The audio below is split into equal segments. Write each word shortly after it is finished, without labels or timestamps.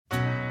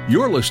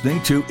You're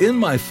listening to In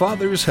My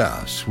Father's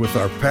House with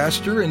our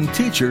pastor and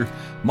teacher,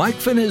 Mike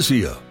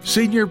Finizio,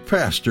 Senior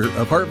Pastor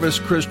of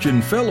Harvest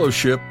Christian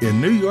Fellowship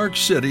in New York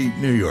City,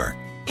 New York.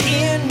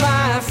 In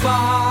my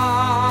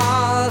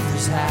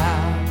Father's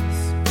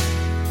house,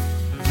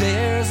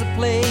 there's a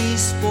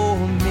place for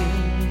me.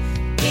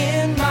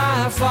 In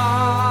my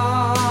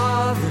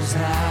Father's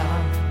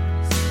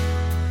house,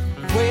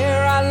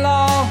 where I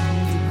long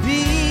to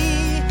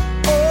be.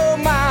 Oh,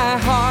 my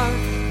heart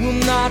will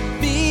not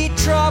be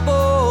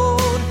troubled.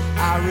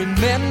 I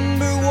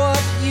remember what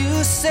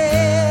you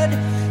said.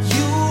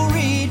 You'll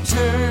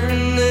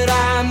return that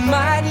I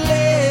might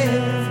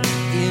live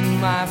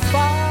in my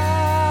Father's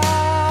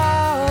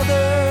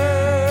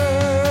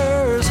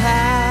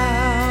house.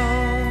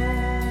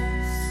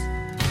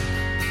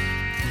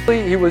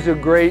 He was a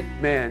great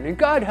man, and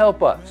God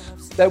help us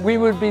that we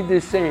would be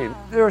the same.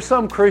 There are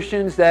some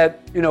Christians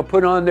that,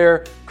 put on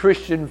their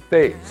Christian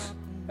face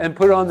and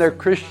put on their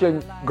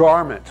Christian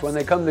garments when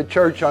they come to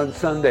church on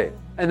Sunday.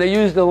 And they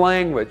use the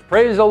language,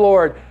 praise the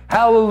Lord,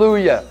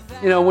 hallelujah,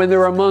 when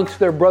they're amongst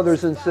their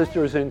brothers and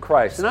sisters in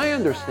Christ. And I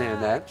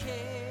understand that.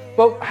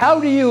 But how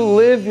do you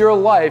live your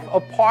life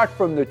apart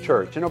from the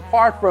church and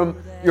apart from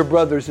your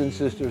brothers and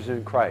sisters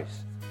in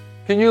Christ?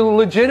 Can you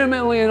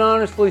legitimately and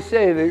honestly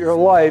say that your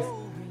life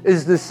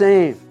is the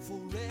same?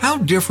 How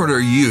different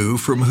are you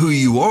from who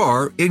you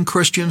are in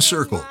Christian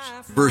circles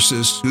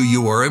versus who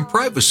you are in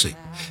privacy?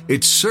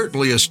 It's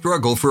certainly a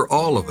struggle for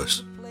all of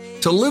us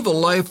to live a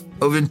life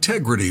of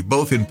integrity,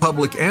 both in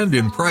public and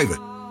in private.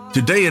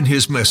 Today in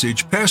his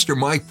message, Pastor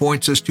Mike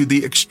points us to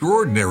the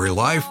extraordinary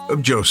life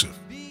of Joseph.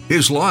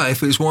 His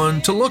life is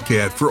one to look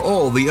at for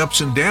all the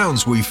ups and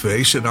downs we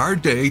face in our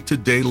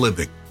day-to-day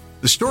living.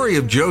 The story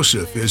of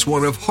Joseph is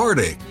one of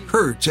heartache,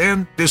 hurts,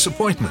 and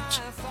disappointments,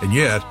 and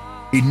yet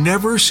he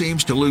never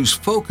seems to lose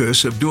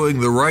focus of doing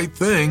the right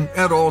thing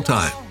at all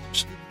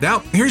times. Now,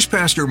 here's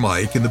Pastor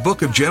Mike in the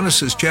book of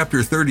Genesis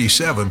chapter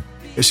 37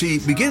 as he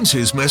begins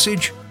his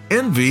message,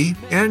 Envy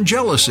and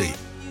Jealousy.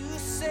 You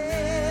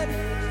said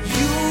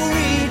you'll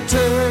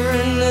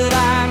return that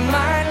I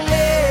might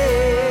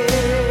live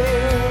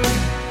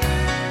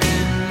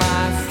in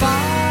my Father's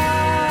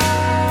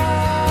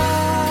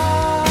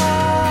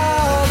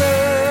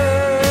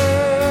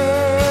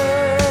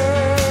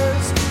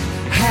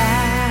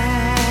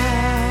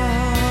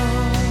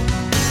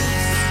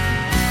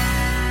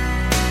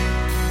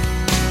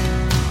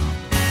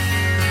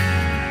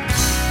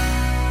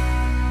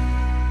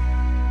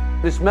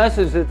This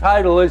message, the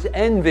title is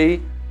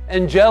Envy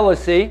and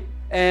Jealousy,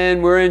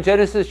 and we're in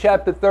Genesis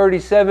chapter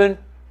 37,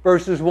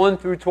 verses 1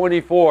 through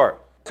 24.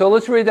 So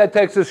let's read that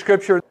text of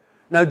scripture.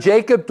 Now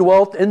Jacob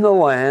dwelt in the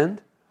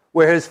land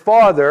where his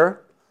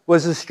father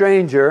was a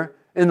stranger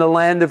in the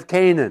land of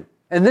Canaan.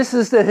 And this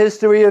is the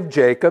history of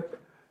Jacob.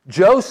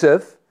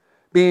 Joseph,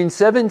 being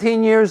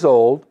 17 years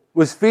old,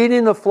 was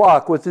feeding the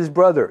flock with his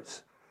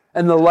brothers.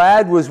 And the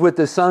lad was with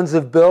the sons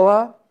of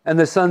Bilhah and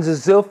the sons of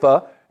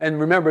Zilpah. And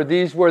remember,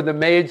 these were the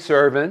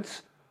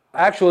maidservants.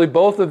 Actually,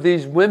 both of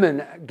these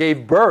women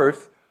gave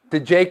birth to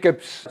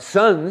Jacob's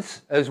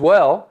sons as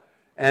well.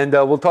 And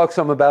we'll talk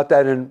some about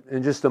that in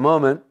just a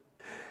moment.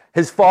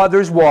 His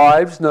father's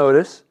wives,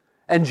 notice.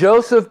 And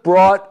Joseph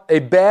brought a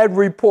bad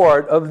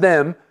report of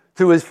them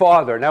to his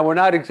father. Now, we're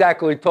not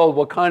exactly told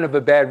what kind of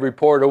a bad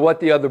report or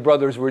what the other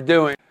brothers were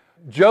doing.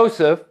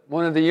 Joseph,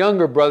 one of the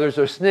younger brothers,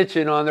 are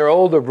snitching on their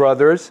older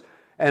brothers.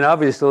 And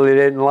obviously, they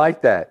didn't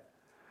like that.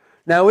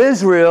 Now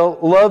Israel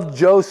loved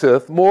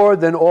Joseph more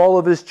than all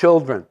of his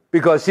children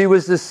because he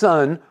was the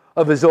son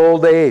of his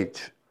old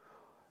age.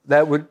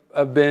 That would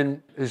have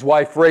been his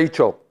wife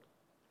Rachel.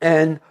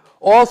 And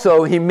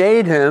also he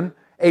made him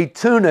a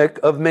tunic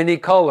of many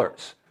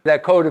colors.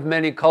 That coat of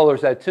many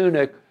colors, that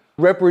tunic,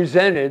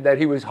 represented that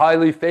he was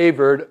highly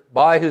favored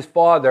by his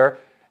father,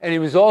 and he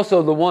was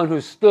also the one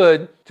who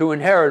stood to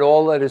inherit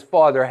all that his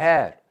father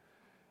had.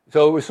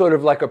 So it was sort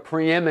of like a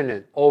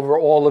preeminent over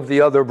all of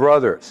the other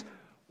brothers,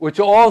 which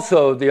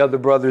also the other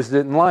brothers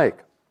didn't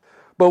like.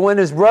 But when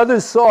his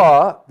brothers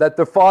saw that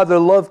their father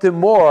loved him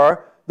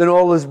more than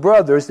all his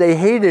brothers, they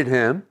hated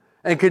him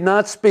and could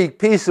not speak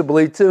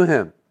peaceably to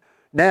him.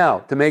 Now,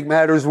 to make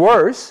matters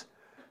worse,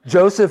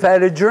 Joseph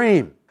had a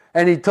dream,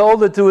 and he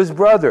told it to his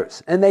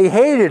brothers, and they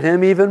hated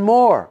him even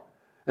more.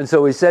 And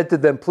so he said to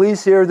them,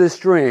 "Please hear this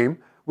dream,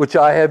 which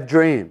I have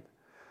dreamed.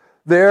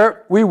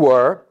 There we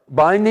were,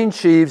 binding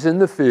sheaves in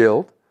the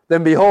field.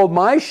 Then behold,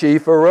 my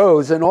sheaf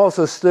arose and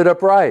also stood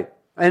upright.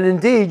 And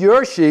indeed,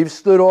 your sheaves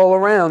stood all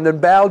around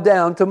and bowed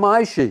down to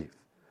my sheaf."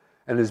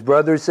 And his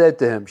brothers said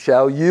to him,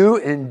 "Shall you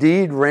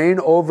indeed reign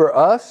over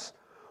us?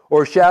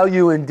 Or shall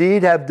you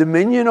indeed have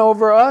dominion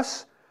over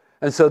us?"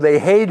 And so they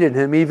hated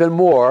him even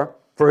more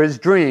for his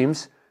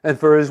dreams and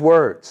for his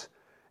words.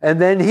 And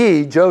then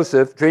he,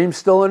 Joseph, dreamed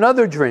still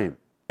another dream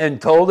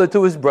and told it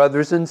to his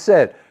brothers and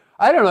said,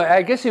 I don't know,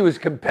 I guess he was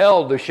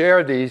compelled to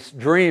share these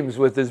dreams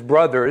with his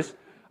brothers.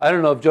 I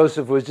don't know if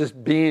Joseph was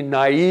just being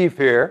naive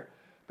here,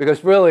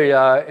 because really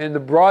in the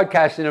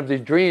broadcasting of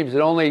these dreams,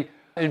 it only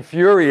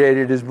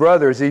infuriated his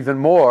brothers even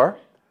more.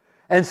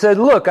 and said,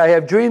 "Look, I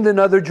have dreamed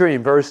another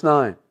dream." Verse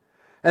 9.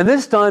 "And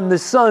this time the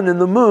sun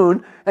and the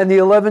moon and the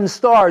 11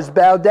 stars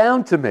bowed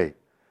down to me."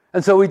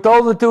 And so he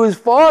told it to his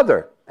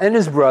father and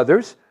his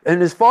brothers,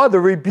 and his father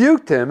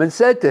rebuked him and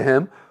said to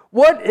him,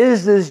 "What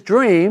is this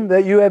dream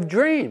that you have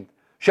dreamed?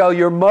 Shall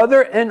your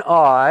mother and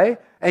I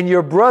and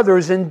your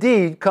brothers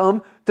indeed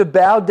come to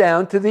bow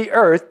down to the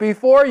earth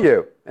before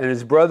you?" And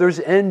his brothers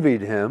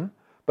envied him,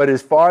 but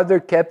his father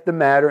kept the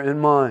matter in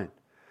mind.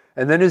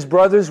 And then his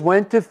brothers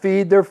went to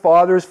feed their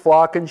father's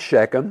flock in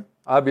Shechem.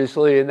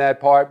 Obviously in that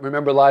part,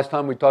 remember last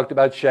time we talked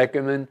about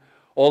Shechem and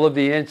all of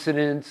the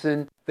incidents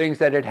and things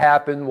that had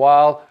happened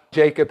while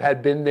Jacob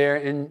had been there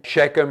in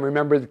Shechem.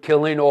 Remember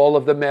killing all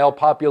of the male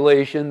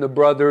population, the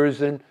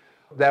brothers, and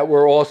that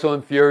were also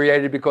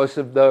infuriated because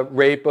of the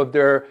rape of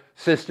their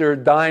sister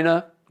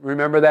Dinah.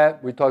 Remember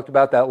that? We talked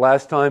about that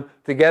last time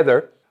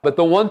together. But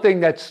the one thing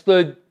that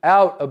stood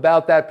out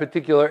about that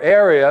particular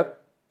area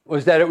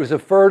was that it was a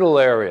fertile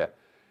area,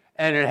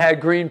 and it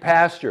had green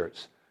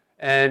pastures,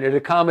 and it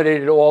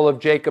accommodated all of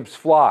Jacob's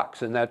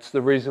flocks, and that's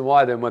the reason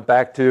why they went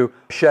back to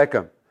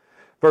Shechem.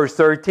 Verse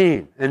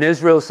 13, "And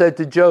Israel said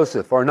to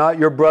Joseph, 'Are not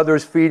your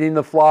brothers feeding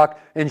the flock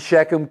in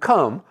Shechem?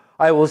 Come,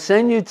 I will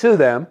send you to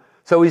them.'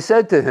 So he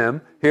said to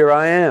him, 'Here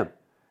I am.'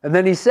 And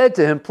then he said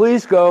to him,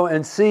 'Please go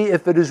and see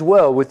if it is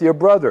well with your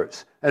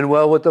brothers and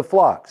well with the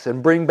flocks,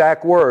 and bring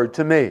back word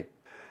to me.'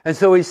 And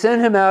so he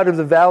sent him out of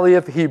the valley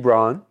of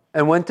Hebron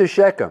and went to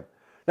Shechem.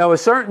 Now a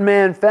certain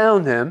man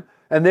found him,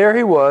 and there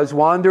he was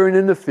wandering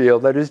in the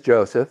field," that is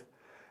Joseph.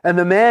 "And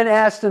the man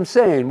asked him,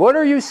 saying, 'What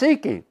are you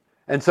seeking?'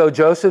 And so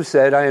Joseph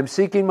said, 'I am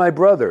seeking my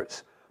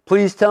brothers.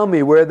 Please tell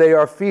me where they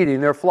are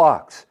feeding their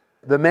flocks.'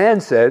 The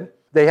man said,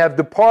 'They have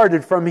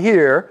departed from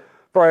here,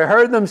 for I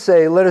heard them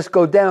say, Let us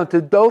go down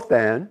to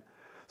Dothan.'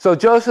 So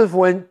Joseph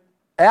went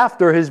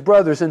after his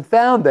brothers and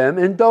found them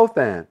in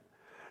Dothan.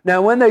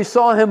 Now when they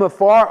saw him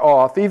afar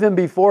off, even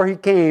before he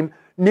came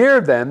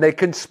near them, they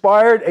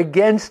conspired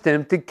against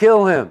him to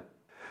kill him.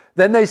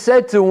 Then they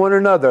said to one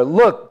another,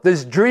 'Look,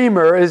 this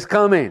dreamer is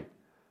coming.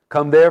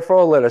 Come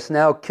therefore, let us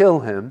now kill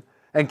him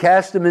and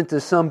cast him into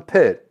some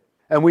pit,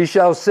 and we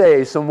shall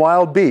say, Some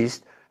wild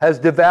beast has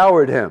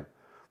devoured him.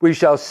 We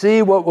shall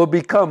see what will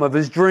become of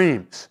his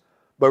dreams.'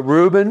 But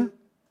Reuben,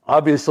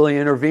 obviously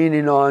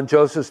intervening on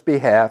Joseph's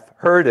behalf,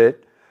 heard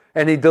it,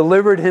 and he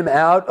delivered him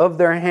out of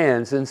their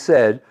hands and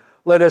said,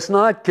 'Let us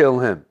not kill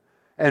him.'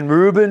 And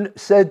Reuben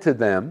said to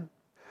them,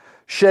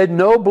 'Shed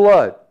no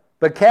blood,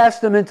 but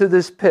cast him into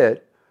this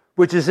pit,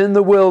 which is in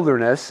the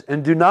wilderness,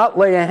 and do not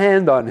lay a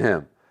hand on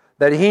him,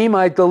 that he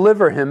might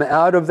deliver him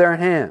out of their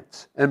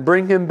hands, and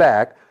bring him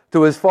back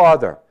to his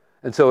father.'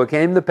 And so it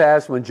came to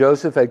pass, when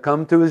Joseph had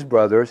come to his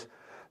brothers,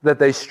 that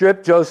they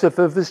stripped Joseph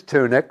of his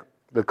tunic,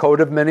 the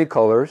coat of many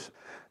colors.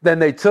 Then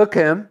they took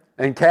him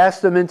and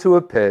cast him into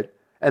a pit,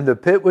 and the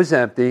pit was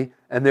empty,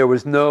 and there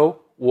was no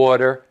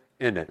water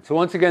in it." So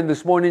once again,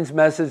 this morning's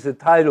message, the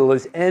title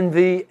is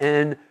Envy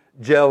and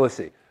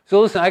Jealousy. So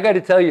listen, I got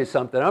to tell you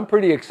something. I'm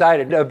pretty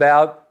excited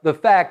about the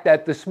fact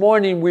that this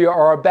morning we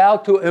are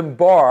about to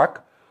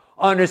embark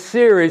on a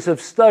series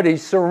of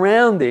studies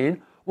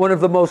surrounding one of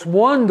the most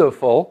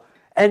wonderful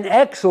and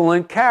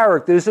excellent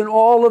characters in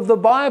all of the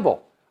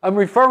Bible. I'm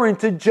referring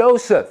to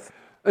Joseph.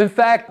 In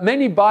fact,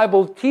 many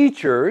Bible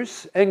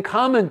teachers and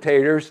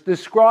commentators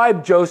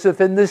describe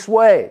Joseph in this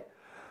way: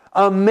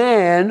 a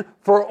man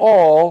for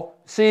all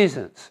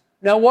seasons.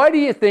 Now, why do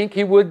you think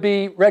he would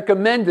be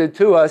recommended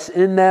to us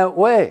in that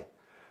way?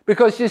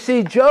 Because you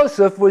see,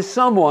 Joseph was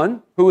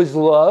someone who was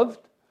loved,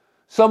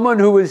 someone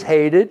who was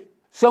hated,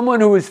 someone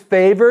who was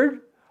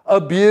favored,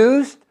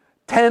 abused,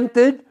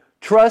 tempted,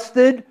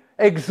 trusted,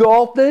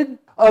 exalted,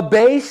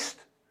 abased.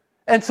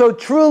 And so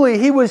truly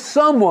he was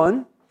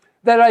someone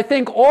that I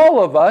think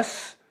all of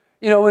us,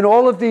 in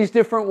all of these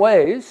different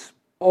ways,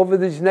 over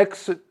these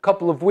next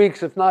couple of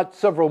weeks, if not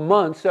several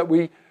months, that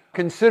we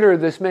consider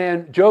this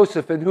man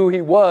Joseph and who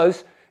he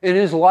was in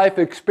his life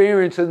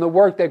experience and the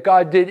work that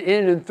God did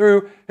in and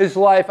through his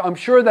life. I'm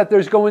sure that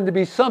there's going to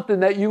be something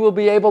that you will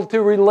be able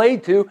to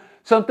relate to,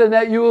 something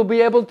that you will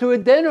be able to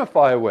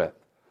identify with,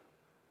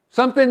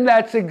 something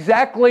that's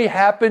exactly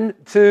happened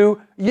to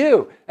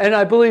you. And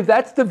I believe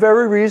that's the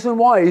very reason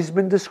why he's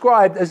been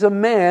described as a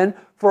man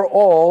for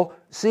all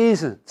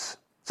seasons.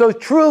 So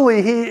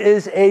truly he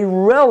is a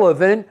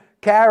relevant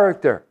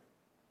character.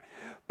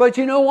 But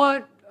you know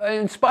what?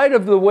 In spite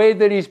of the way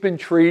that he's been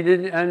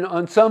treated, and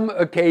on some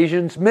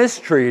occasions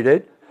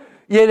mistreated,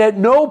 yet at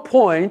no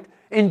point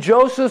in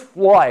Joseph's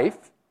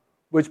life,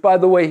 which by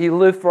the way he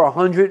lived for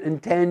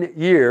 110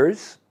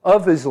 years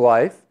of his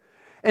life,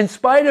 in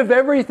spite of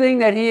everything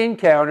that he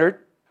encountered,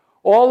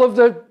 all of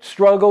the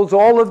struggles,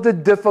 all of the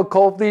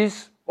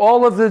difficulties,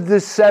 all of the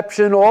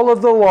deception, all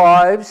of the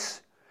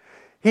lies,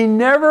 he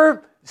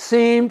never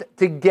seemed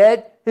to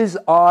get his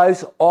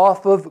eyes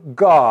off of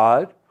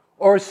God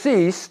or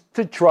cease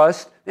to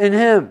trust in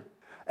him.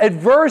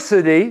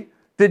 Adversity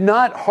did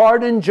not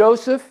harden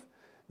Joseph,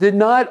 did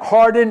not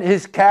harden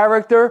his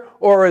character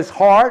or his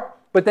heart,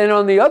 but then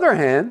on the other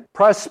hand,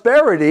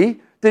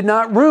 prosperity did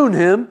not ruin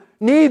him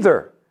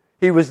neither.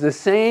 He was the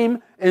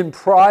same in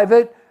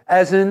private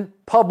as in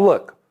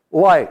public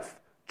life.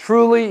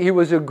 Truly, he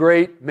was a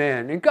great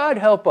man. And God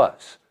help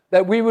us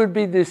that we would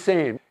be the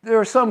same. There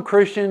are some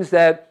Christians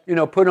that,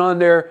 put on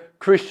their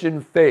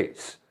Christian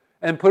face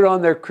and put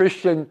on their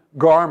Christian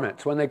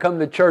garments when they come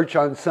to church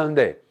on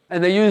Sunday.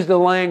 And they use the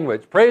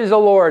language, praise the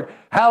Lord,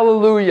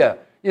 hallelujah,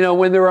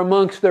 when they're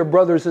amongst their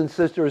brothers and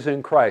sisters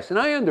in Christ. And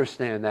I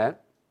understand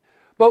that.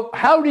 But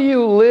how do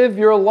you live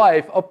your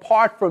life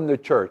apart from the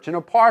church and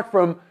apart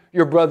from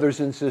your brothers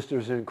and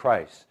sisters in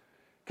Christ?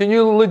 Can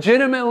you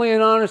legitimately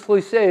and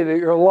honestly say that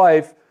your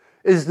life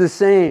is the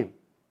same?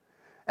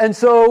 And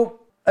so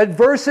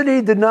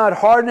adversity did not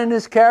harden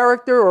his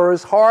character or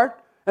his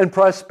heart, and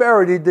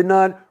prosperity did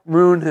not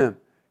ruin him.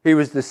 He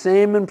was the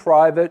same in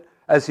private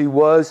as he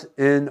was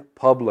in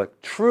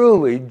public.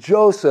 Truly,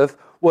 Joseph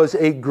was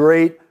a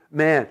great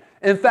man.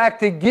 In fact,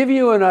 to give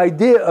you an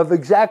idea of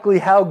exactly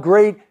how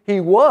great he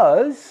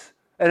was,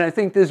 and I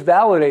think this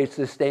validates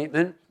the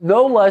statement,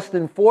 no less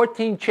than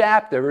 14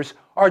 chapters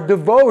are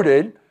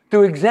devoted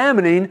to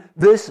examining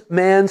this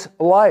man's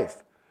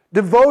life,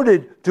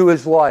 devoted to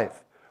his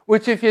life,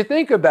 which, if you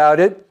think about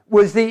it,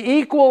 was the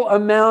equal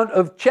amount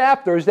of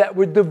chapters that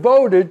were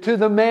devoted to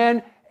the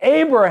man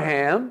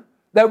Abraham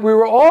that we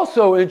were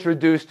also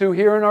introduced to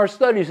here in our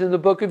studies in the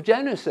book of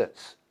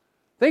Genesis.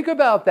 Think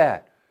about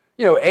that.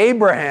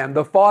 Abraham,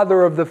 the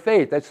father of the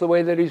faith, that's the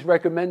way that he's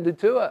recommended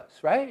to us,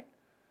 right?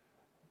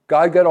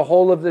 God got a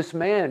hold of this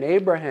man,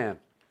 Abraham,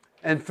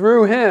 and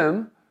through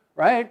him,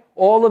 right,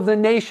 all of the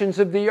nations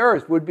of the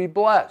earth would be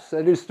blessed.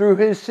 That is, through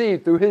his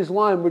seed, through his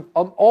line, would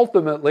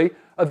ultimately,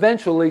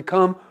 eventually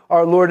come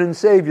our Lord and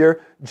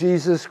Savior,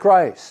 Jesus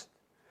Christ.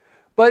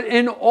 But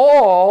in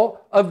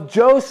all of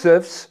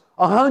Joseph's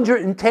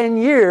 110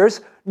 years,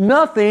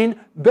 nothing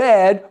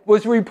bad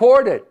was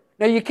reported.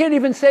 Now, you can't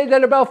even say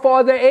that about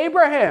Father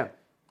Abraham.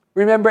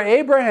 Remember,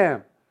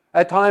 Abraham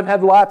at times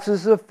had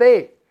lapses of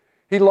faith.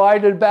 He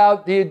lied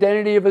about the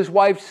identity of his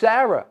wife,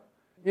 Sarah,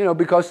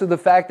 because of the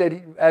fact that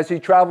as he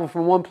traveled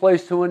from one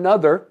place to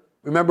another,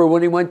 remember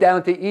when he went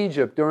down to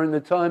Egypt during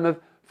the time of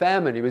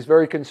famine, he was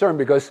very concerned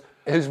because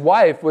his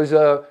wife was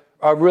a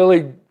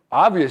really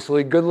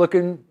obviously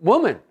good-looking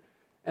woman.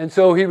 And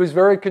so he was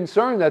very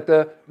concerned that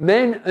the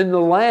men in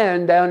the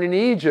land down in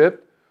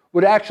Egypt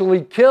would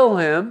actually kill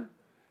him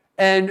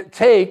and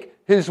take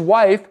his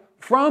wife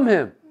from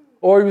him.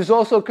 Or he was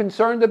also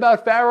concerned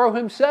about Pharaoh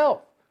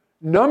himself,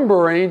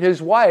 numbering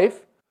his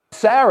wife,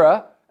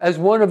 Sarah, as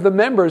one of the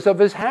members of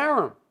his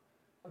harem.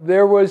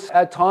 There was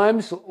at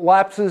times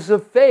lapses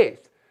of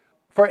faith.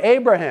 For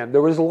Abraham,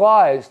 there was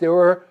lies, there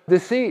were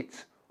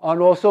deceits. On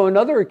also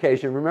another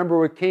occasion, remember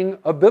with King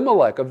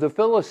Abimelech of the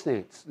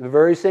Philistines, the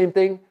very same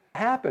thing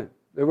happened.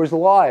 There was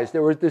lies,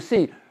 there was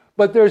deceit.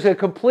 But there's a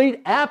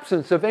complete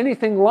absence of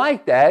anything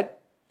like that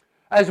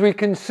as we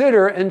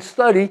consider and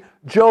study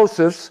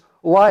Joseph's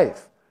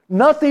life.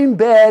 Nothing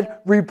bad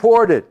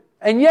reported.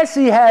 And yes,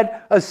 he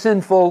had a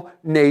sinful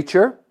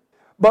nature,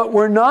 but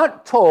we're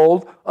not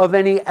told of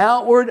any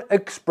outward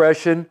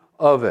expression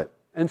of it.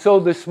 And so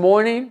this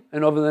morning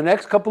and over the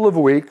next couple of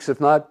weeks, if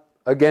not,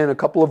 again, a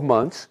couple of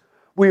months,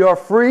 we are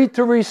free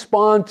to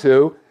respond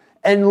to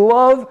and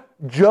love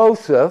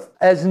Joseph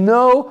as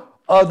no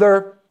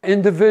other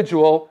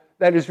individual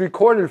that is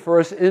recorded for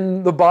us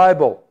in the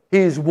Bible.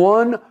 He's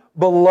one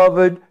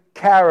beloved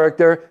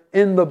character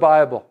in the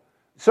Bible.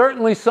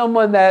 Certainly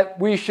someone that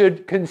we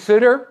should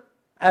consider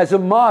as a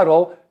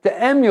model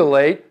to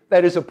emulate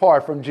that is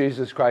apart from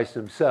Jesus Christ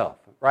himself,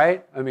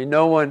 right? I mean,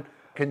 no one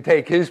can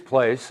take his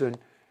place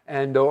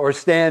or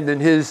stand in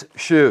his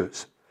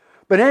shoes.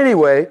 But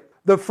anyway,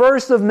 the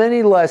first of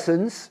many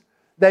lessons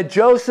that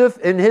Joseph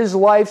in his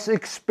life's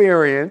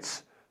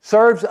experience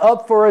serves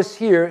up for us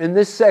here in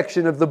this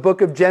section of the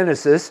book of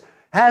Genesis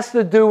has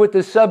to do with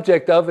the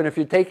subject of, and if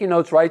you're taking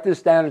notes, write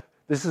this down.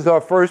 This is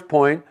our first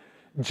point,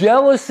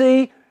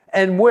 jealousy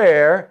and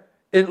where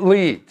it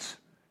leads.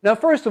 Now,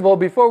 first of all,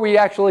 before we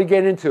actually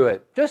get into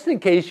it, just in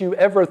case you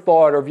ever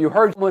thought or if you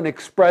heard someone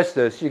express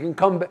this, you can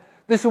come back.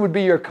 This would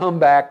be your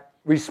comeback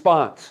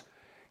response.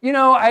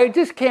 I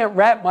just can't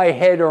wrap my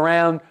head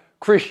around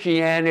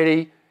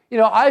Christianity.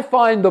 I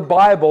find the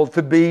Bible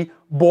to be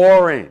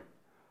boring.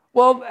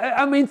 Well,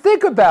 I mean,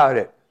 think about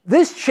it.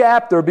 This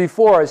chapter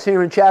before us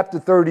here in chapter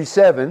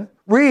 37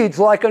 reads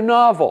like a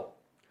novel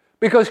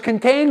because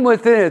contained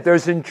within it,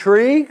 there's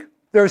intrigue,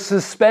 there's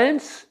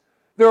suspense,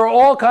 there are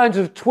all kinds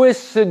of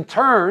twists and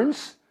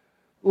turns.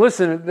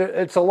 Listen,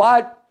 it's a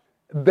lot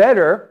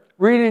better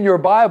reading your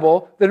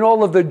Bible than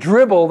all of the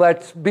dribble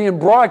that's being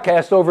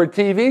broadcast over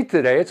TV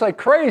today. It's like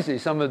crazy,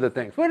 some of the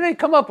things. Where did they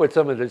come up with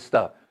some of this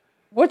stuff?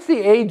 What's the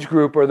age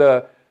group or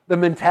the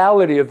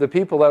mentality of the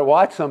people that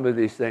watch some of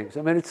these things?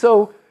 I mean, it's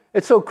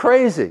so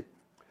crazy.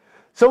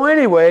 So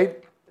anyway,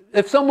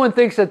 if someone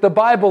thinks that the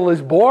Bible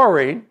is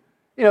boring,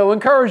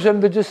 encourage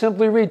them to just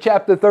simply read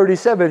chapter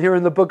 37 here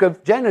in the book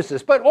of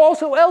Genesis, but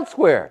also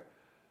elsewhere.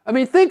 I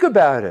mean, think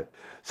about it.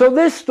 So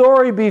this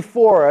story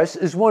before us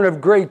is one of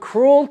great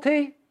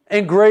cruelty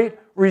and great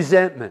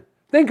resentment.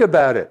 Think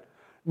about it.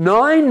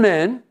 9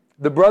 men,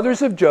 the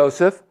brothers of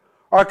Joseph,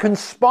 are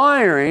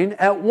conspiring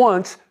at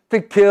once to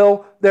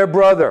kill their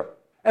brother.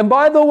 And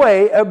by the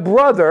way, a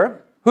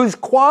brother whose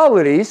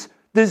qualities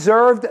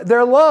deserved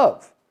their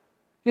love.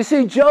 You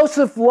see,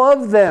 Joseph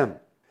loved them.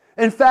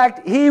 In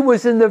fact, he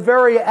was in the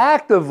very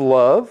act of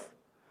love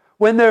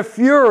when their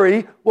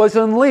fury was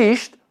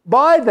unleashed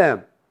by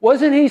them.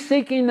 Wasn't he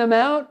seeking them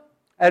out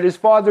at his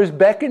father's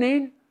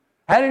beckoning?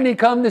 Hadn't he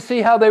come to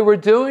see how they were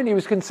doing? He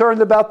was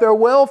concerned about their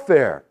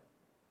welfare.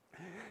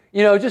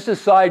 You know, just a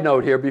side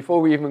note here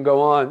before we even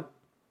go on.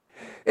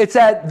 It's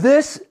at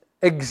this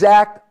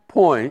exact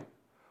point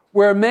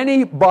where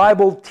many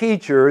Bible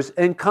teachers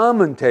and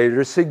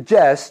commentators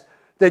suggest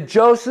that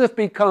Joseph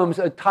becomes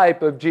a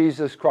type of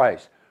Jesus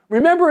Christ.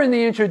 Remember in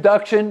the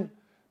introduction,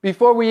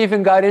 before we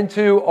even got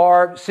into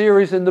our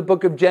series in the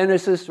book of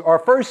Genesis, our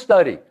first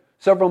study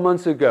several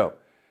months ago,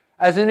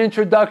 as an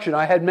introduction,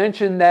 I had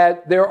mentioned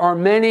that there are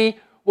many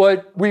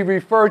what we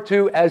refer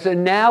to as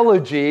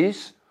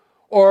analogies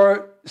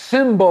or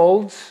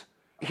symbols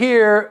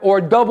here,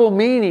 or double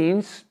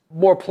meanings,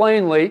 more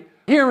plainly,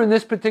 here in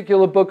this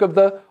particular book of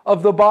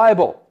the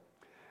Bible.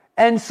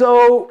 And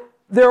so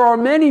there are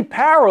many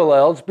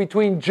parallels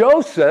between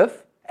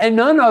Joseph and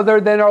none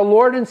other than our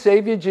Lord and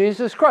Savior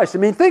Jesus Christ. I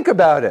mean, think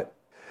about it.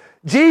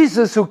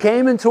 Jesus, who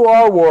came into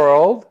our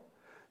world,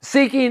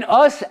 seeking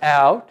us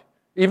out,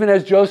 even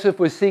as Joseph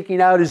was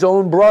seeking out his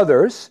own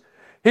brothers,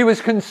 he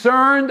was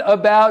concerned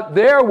about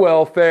their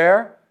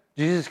welfare.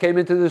 Jesus came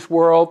into this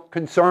world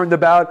concerned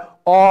about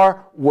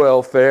our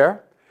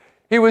welfare.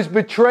 He was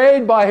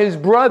betrayed by his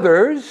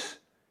brothers,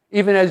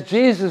 even as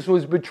Jesus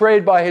was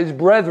betrayed by his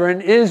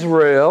brethren,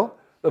 Israel.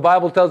 The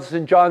Bible tells us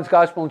in John's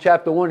Gospel in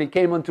chapter 1, he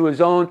came unto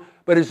his own,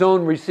 but his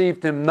own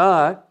received him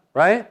not,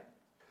 right?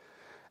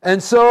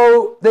 And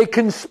so they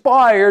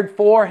conspired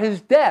for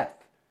his death,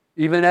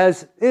 even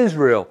as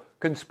Israel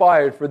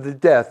conspired for the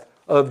death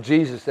of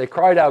Jesus. They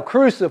cried out,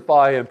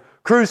 "Crucify him,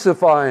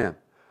 crucify him."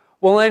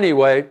 Well,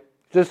 anyway,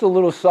 just a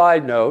little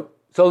side note.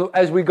 So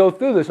as we go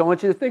through this, I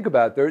want you to think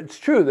about it. It's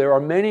true, there are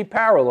many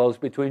parallels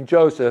between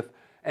Joseph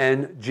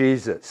and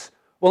Jesus.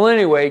 Well,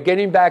 anyway,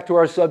 getting back to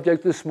our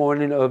subject this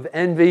morning of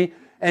envy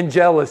and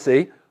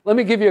jealousy, let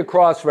me give you a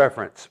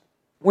cross-reference.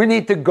 We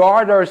need to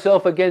guard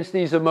ourselves against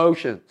these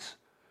emotions.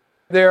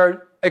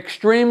 They're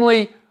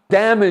extremely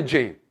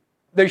damaging.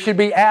 They should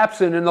be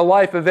absent in the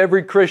life of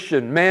every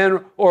Christian,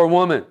 man or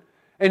woman.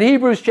 In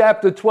Hebrews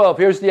chapter 12,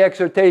 here's the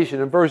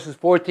exhortation in verses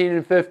 14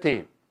 and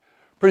 15.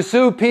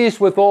 Pursue peace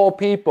with all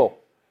people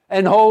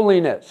and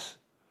holiness.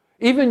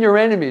 Even your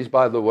enemies,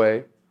 by the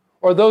way,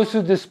 or those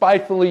who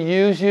despitefully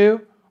use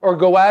you or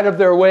go out of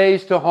their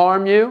ways to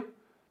harm you,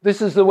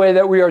 this is the way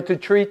that we are to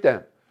treat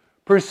them.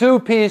 Pursue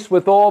peace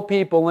with all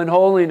people and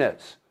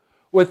holiness,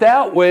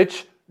 without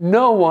which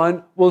no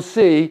one will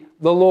see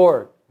the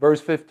Lord.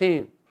 Verse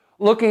 15.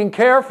 Looking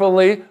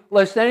carefully,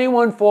 lest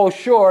anyone fall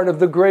short of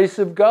the grace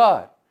of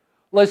God,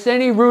 lest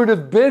any root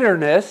of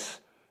bitterness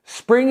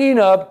springing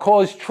up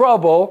cause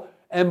trouble,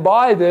 and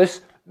by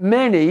this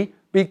many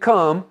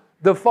become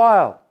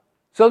defiled.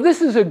 So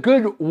this is a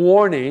good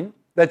warning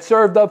that's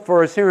served up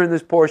for us here in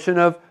this portion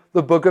of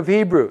the book of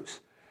Hebrews.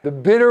 The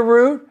bitter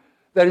root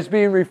that is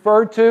being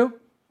referred to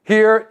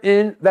here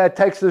in that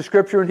text of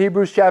Scripture in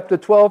Hebrews chapter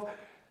 12,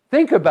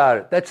 think about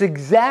it. That's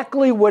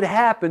exactly what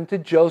happened to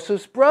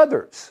Joseph's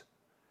brothers.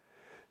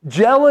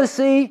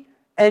 Jealousy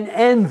and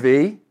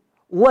envy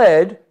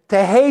led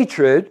to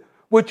hatred,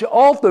 which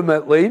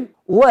ultimately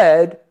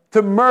led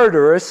to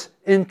murderous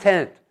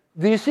intent.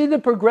 Do you see the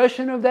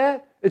progression of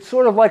that? It's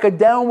sort of like a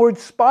downward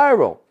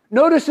spiral.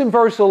 Notice in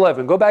verse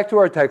 11, go back to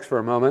our text for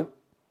a moment.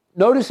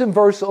 Notice in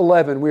verse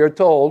 11, we are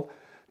told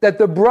that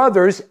the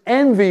brothers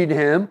envied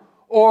him,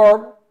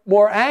 or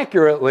more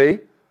accurately,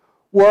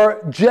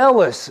 were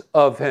jealous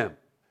of him.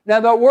 Now,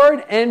 the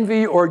word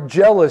envy or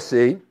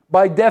jealousy,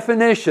 by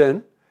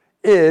definition,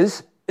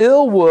 is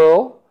ill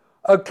will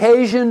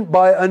occasioned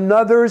by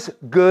another's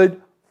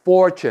good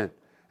fortune.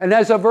 And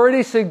as I've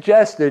already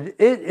suggested,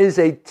 it is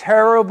a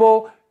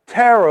terrible,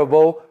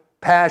 terrible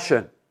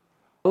passion.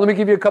 Let me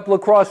give you a couple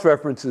of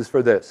cross-references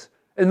for this.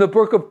 In the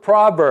book of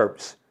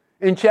Proverbs,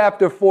 in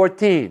chapter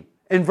 14,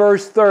 in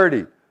verse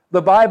 30,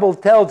 the Bible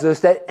tells us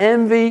that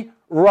envy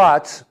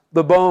rots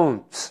the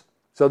bones.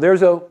 So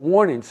there's a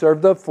warning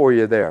served up for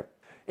you there.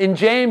 In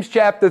James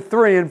chapter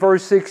 3, in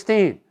verse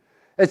 16,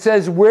 it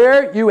says,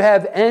 where you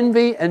have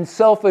envy and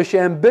selfish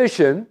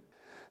ambition,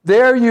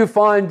 there you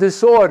find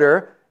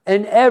disorder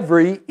and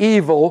every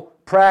evil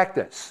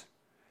practice.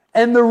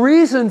 And the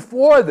reason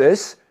for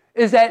this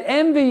is that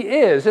envy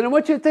is, and I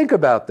want you to think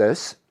about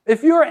this,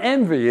 if you're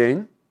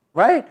envying,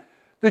 right,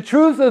 the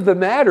truth of the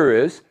matter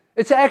is,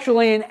 it's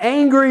actually an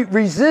angry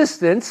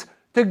resistance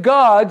to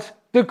God's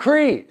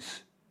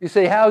decrees. You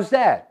say, how's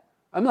that?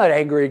 I'm not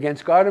angry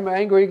against God, I'm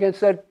angry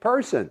against that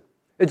person.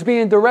 It's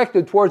being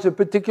directed towards a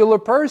particular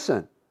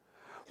person.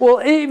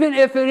 Well, even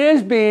if it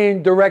is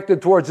being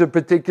directed towards a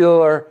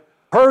particular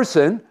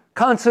person,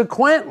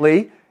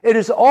 consequently, it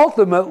is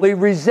ultimately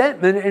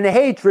resentment and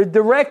hatred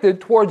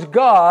directed towards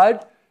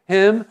God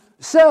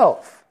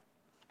himself.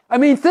 I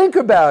mean, think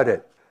about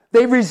it.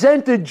 They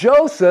resented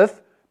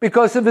Joseph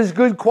because of his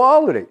good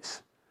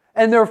qualities,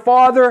 and their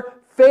father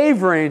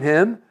favoring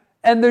him,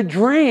 and the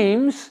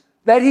dreams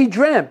that he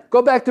dreamt.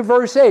 Go back to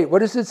verse 8. What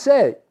does it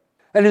say?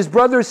 And his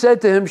brother said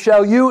to him,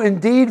 shall you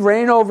indeed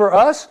reign over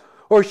us,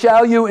 or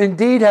shall you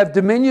indeed have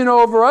dominion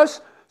over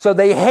us? So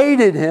they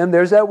hated him,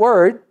 there's that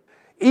word,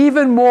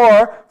 even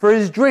more for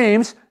his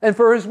dreams and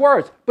for his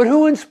words. But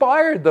who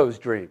inspired those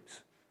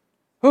dreams?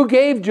 Who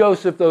gave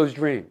Joseph those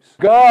dreams?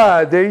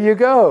 God, there you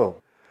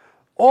go.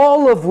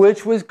 All of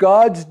which was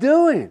God's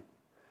doing.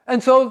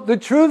 And so the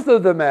truth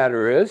of the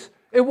matter is,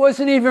 it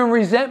wasn't even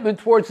resentment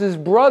towards his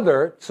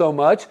brother so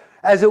much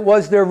as it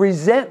was their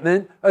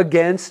resentment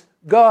against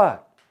God.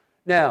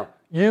 Now,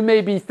 you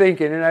may be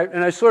thinking,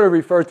 and I sort of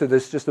referred to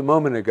this just a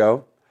moment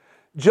ago,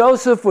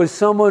 Joseph was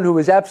someone who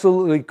was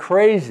absolutely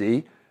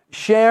crazy,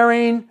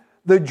 sharing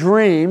the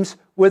dreams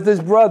with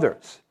his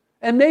brothers.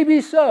 And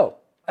maybe so.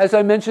 As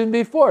I mentioned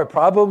before,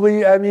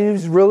 probably,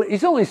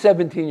 he's only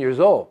 17 years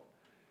old.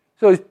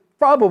 So he's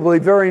probably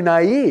very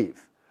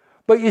naive.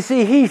 But you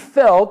see, he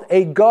felt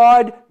a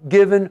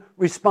God-given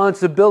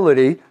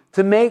responsibility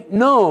to make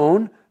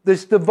known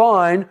this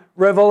divine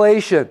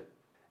revelation.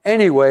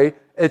 Anyway,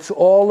 it's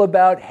all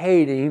about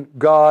hating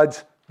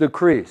God's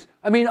decrees.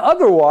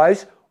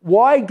 Otherwise,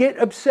 why get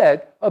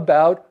upset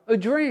about a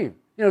dream?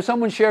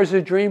 Someone shares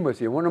a dream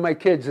with you. One of my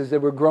kids, as they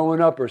were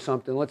growing up or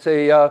something, let's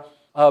say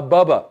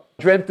Bubba,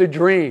 dreamt a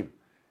dream.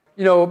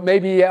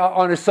 Maybe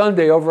on a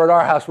Sunday over at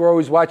our house, we're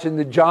always watching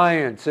the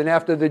Giants. And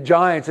after the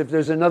Giants, if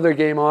there's another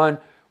game on,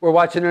 we're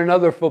watching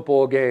another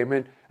football game.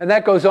 And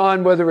that goes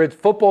on whether it's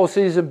football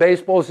season,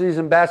 baseball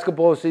season,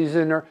 basketball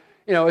season, or,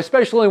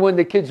 especially when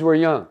the kids were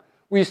young.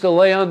 We used to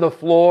lay on the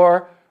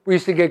floor. We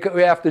used to get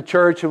after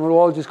church and we'd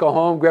all just go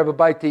home, grab a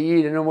bite to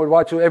eat, and then we'd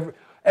watch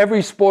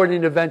every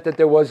sporting event that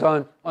there was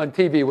on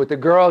TV. With the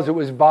girls, it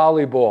was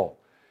volleyball.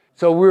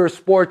 So we were a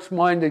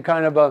sports-minded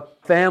kind of a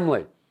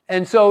family.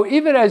 And so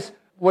even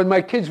when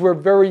my kids were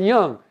very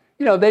young,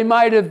 they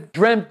might have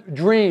dreamt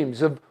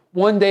dreams of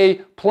one day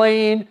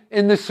playing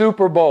in the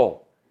Super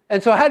Bowl.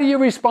 And so how do you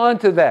respond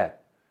to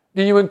that?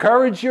 Do you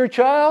encourage your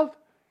child?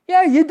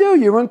 Yeah, you do.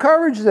 You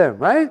encourage them,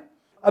 right?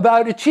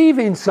 About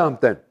achieving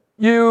something.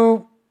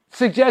 You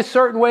suggest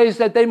certain ways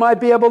that they might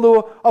be able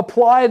to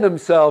apply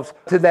themselves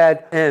to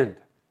that end.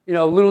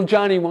 Little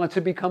Johnny wants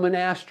to become an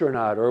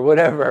astronaut or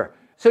whatever.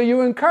 So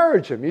you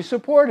encourage him. You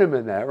support him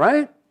in that,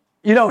 right?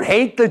 You don't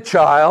hate the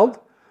child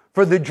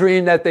for the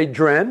dream that they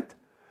dreamt,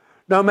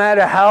 no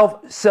matter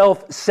how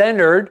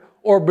self-centered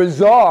or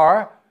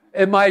bizarre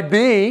it might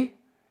be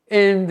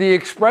in the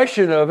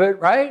expression of it,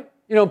 right?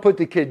 You don't put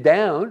the kid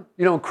down.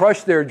 You don't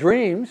crush their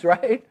dreams,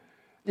 right?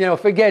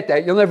 Forget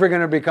that. You're never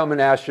going to become an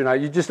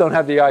astronaut. You just don't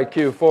have the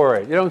IQ for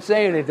it. You don't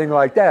say anything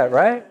like that,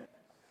 right?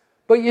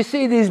 But you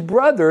see, these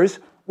brothers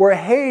were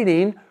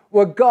hating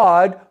what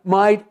God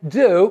might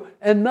do,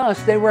 and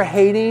thus they were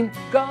hating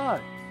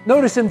God.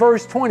 Notice in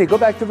verse 20, go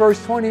back to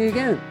verse 20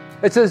 again.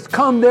 It says,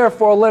 come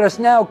therefore, let us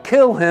now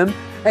kill him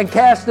and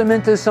cast him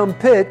into some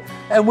pit,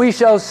 and we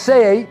shall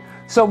say,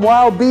 some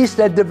wild beast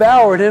had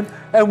devoured him,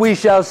 and we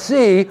shall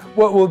see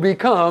what will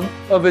become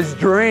of his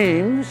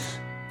dreams.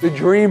 The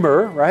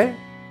dreamer, right?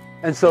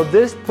 And so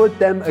this put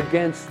them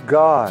against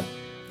God,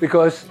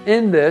 because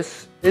in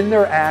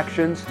their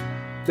actions,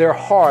 their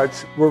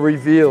hearts were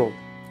revealed,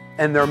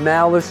 and their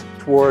malice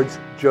towards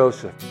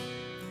Joseph.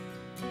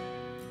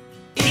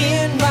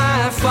 In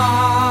my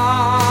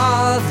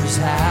Father's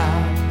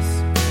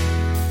house,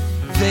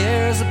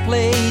 there's a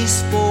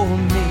place for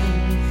me.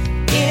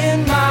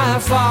 In my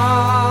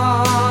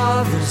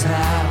Father's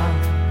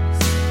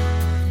house,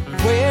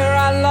 where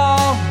I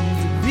long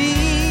to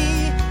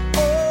be.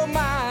 Oh,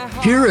 my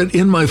heart. Here at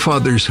In My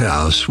Father's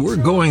House, we're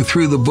going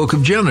through the book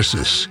of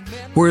Genesis,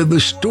 where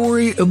the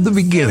story of the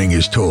beginning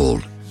is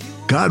told.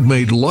 God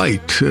made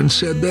light and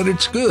said that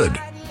it's good.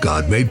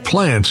 God made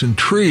plants and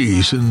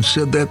trees and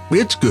said that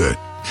it's good.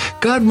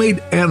 God made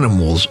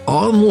animals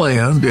on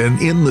land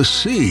and in the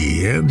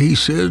sea, and he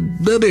said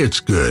that it's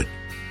good.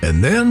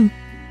 And then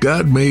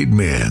God made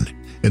man,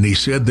 and he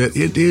said that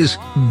it is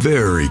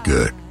very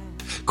good.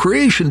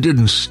 Creation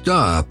didn't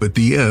stop at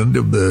the end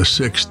of the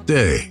sixth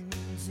day.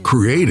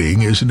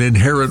 Creating is an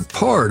inherent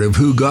part of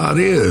who God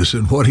is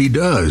and what he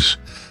does.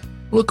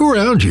 Look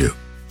around you.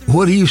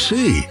 What do you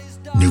see?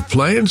 New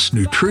plants,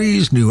 new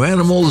trees, new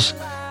animals,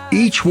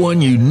 each one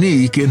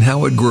unique in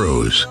how it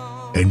grows.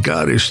 And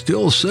God is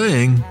still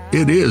saying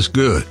it is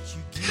good.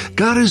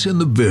 God is in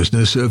the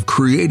business of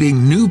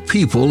creating new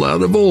people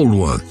out of old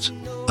ones,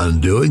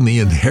 undoing the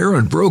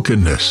inherent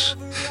brokenness.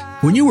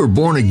 When you were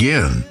born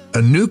again,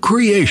 a new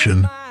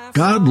creation,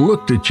 God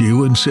looked at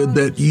you and said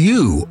that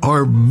you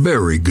are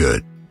very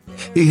good.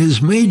 He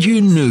has made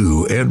you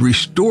new and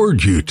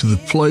restored you to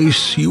the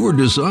place you were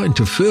designed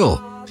to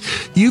fill.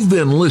 You've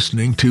been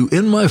listening to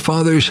In My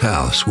Father's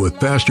House with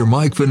Pastor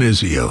Mike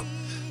Venizio.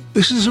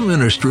 This is a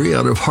ministry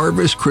out of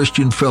Harvest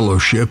Christian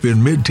Fellowship in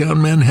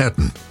Midtown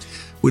Manhattan.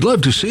 We'd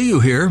love to see you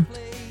here.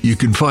 You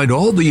can find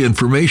all the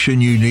information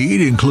you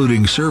need,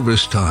 including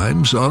service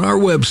times, on our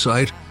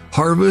website,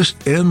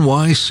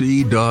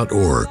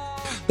 harvestnyc.org.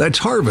 That's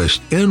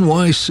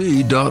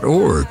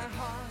harvestnyc.org.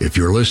 If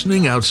you're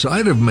listening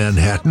outside of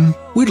Manhattan,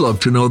 we'd love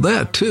to know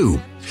that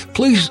too.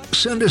 Please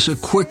send us a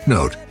quick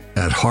note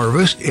at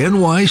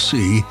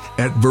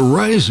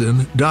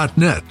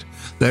harvestnyc@verizon.net.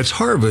 That's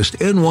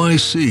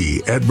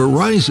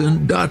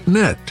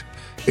harvestnyc@verizon.net.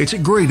 It's a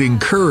great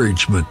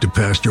encouragement to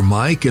Pastor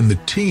Mike and the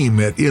team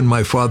at In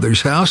My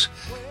Father's House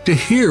to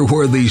hear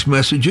where these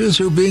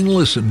messages are being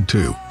listened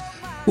to.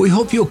 We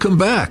hope you'll come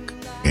back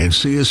and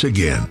see us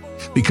again,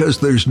 because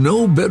there's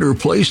no better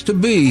place to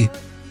be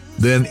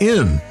than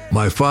in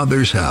my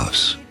Father's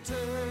house.